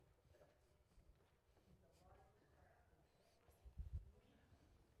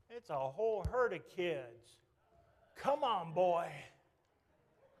It's a whole herd of kids. Come on, boy.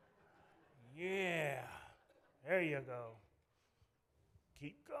 Yeah. There you go.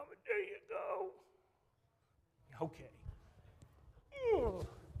 Keep coming. There you go. Okay.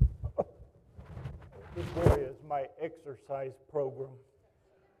 This boy is my exercise program.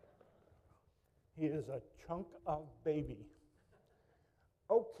 He is a chunk of baby.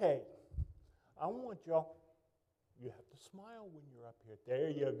 Okay. I want y'all, you have to smile when you're up here.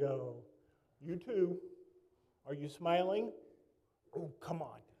 There you go. You too. Are you smiling? Oh, come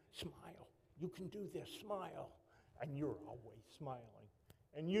on. Smile. You can do this. Smile. And you're always smiling.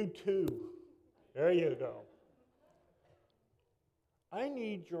 And you too. There you go. I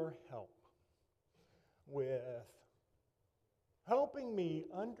need your help with helping me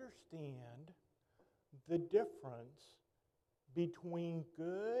understand the difference between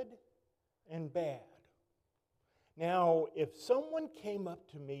good and bad. Now, if someone came up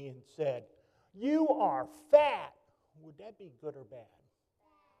to me and said, "You are fat," would that be good or bad?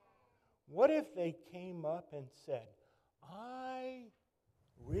 What if they came up and said, "I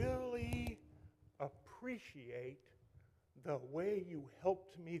really appreciate the way you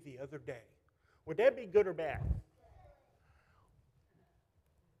helped me the other day"? Would that be good or bad?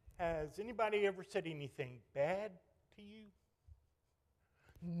 Has anybody ever said anything bad to you?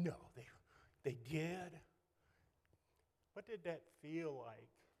 No, they did. What did that feel like?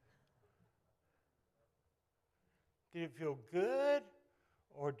 Did it feel good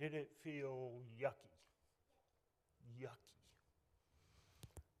or did it feel yucky? Yucky.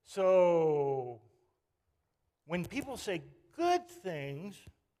 So, when people say good things,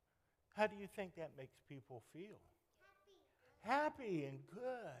 how do you think that makes people feel? Happy and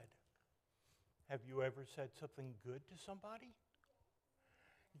good. Have you ever said something good to somebody?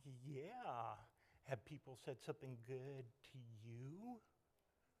 Yeah. Have people said something good to you?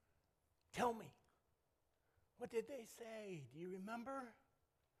 Tell me. What did they say? Do you remember?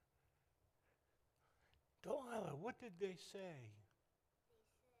 Delilah, what did they say?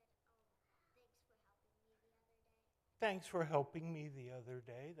 Thanks for helping me the other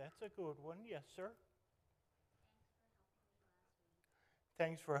day. That's a good one. Yes, sir.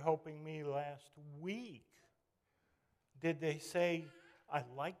 Thanks for helping me last week. Did they say, "I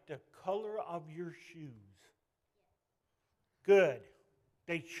like the color of your shoes"? Good.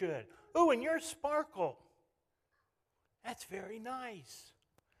 They should. Oh, and yours sparkle. That's very nice.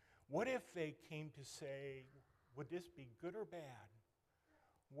 What if they came to say, would this be good or bad?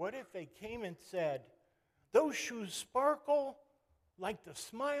 What if they came and said, "Those shoes sparkle like the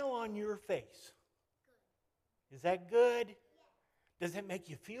smile on your face"? Good. Is that good? Does it make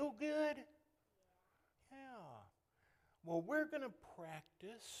you feel good? Yeah. Well, we're going to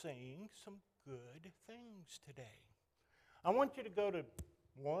practice saying some good things today. I want you to go to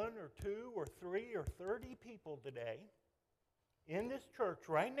 1 or 2 or 3 or 30 people today in this church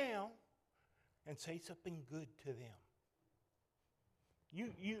right now and say something good to them.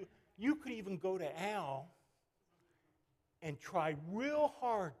 You could even go to Al and try real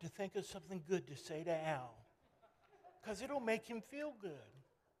hard to think of something good to say to Al, because it'll make him feel good.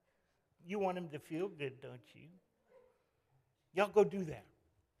 You want him to feel good, don't you? Y'all go do that.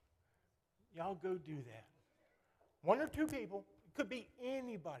 Y'all go do that. 1 or 2 people. It could be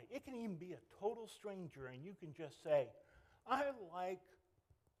anybody. It can even be a total stranger, and you can just say, "I like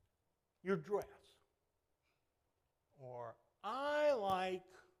your dress," or "I like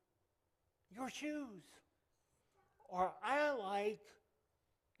your shoes," or "I like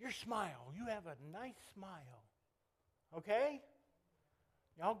your smile. You have a nice smile." Okay?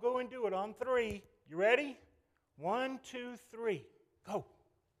 Y'all go and do it on 3. You ready? 1, 2, 3. Go.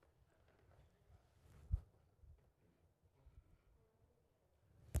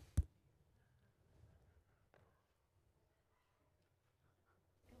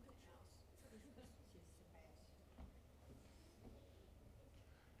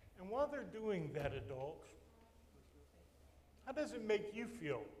 And while they're doing that, adults, how does it make you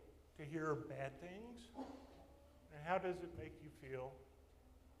feel to hear bad things? And how does it make you feel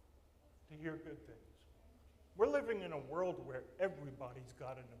to hear good things? We're living in a world where everybody's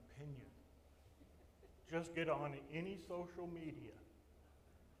got an opinion. Just get on any social media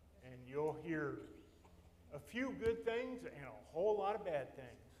and you'll hear a few good things and a whole lot of bad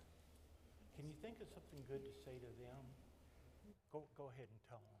things. Can you think of something good to say to them? Go ahead and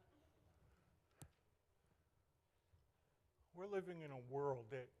tell them. We're living in a world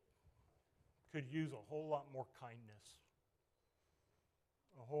that could use a whole lot more kindness,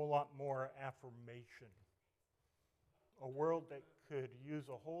 a whole lot more affirmation, a world that could use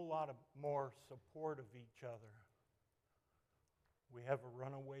a whole lot of more support of each other. We have a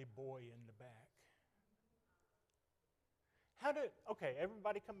runaway boy in the back. Okay,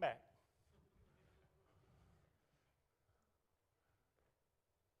 everybody come back.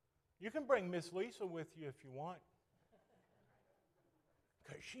 You can bring Miss Lisa with you if you want.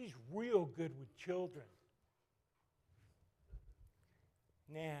 Because she's real good with children.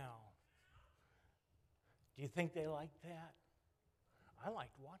 Now, do you think they like that? I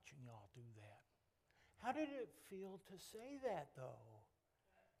liked watching y'all do that. How did it feel to say that, though?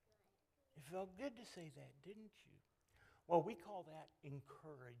 It felt good to say that, didn't you? Well, we call that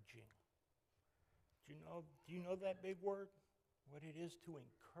encouraging. Do you know that big word? What it is to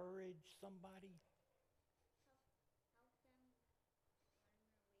encourage somebody?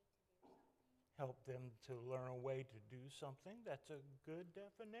 Help them to learn a way to do something. That's a good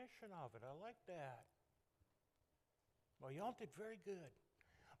definition of it. I like that. Well, y'all did very good.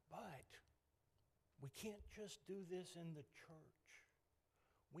 But we can't just do this in the church.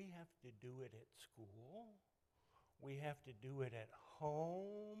 We have to do it at school. We have to do it at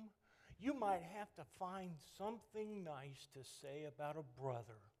home. You might have to find something nice to say about a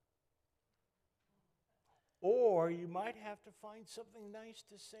brother. Or you might have to find something nice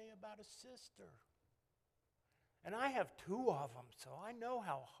to say about a sister. And I have 2 of them, so I know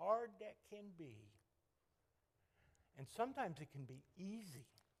how hard that can be. And sometimes it can be easy.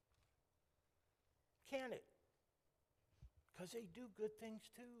 Can it? Because they do good things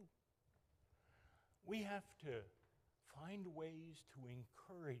too. We have to find ways to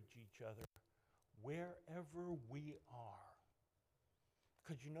encourage each other wherever we are.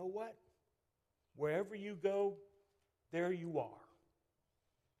 Because you know what? Wherever you go, there you are.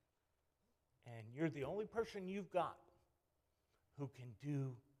 And you're the only person you've got who can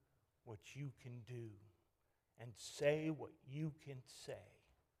do what you can do and say what you can say.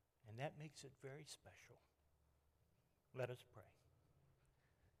 And that makes it very special. Let us pray.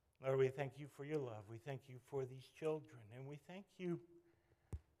 Lord, we thank you for your love. We thank you for these children. And we thank you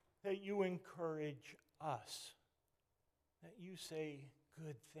that you encourage us, that you say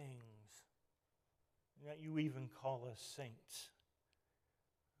good things, and that you even call us saints.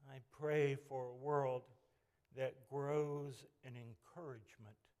 I pray for a world that grows in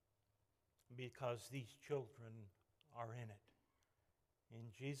encouragement because these children are in it. In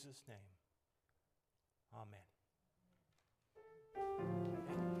Jesus' name, amen.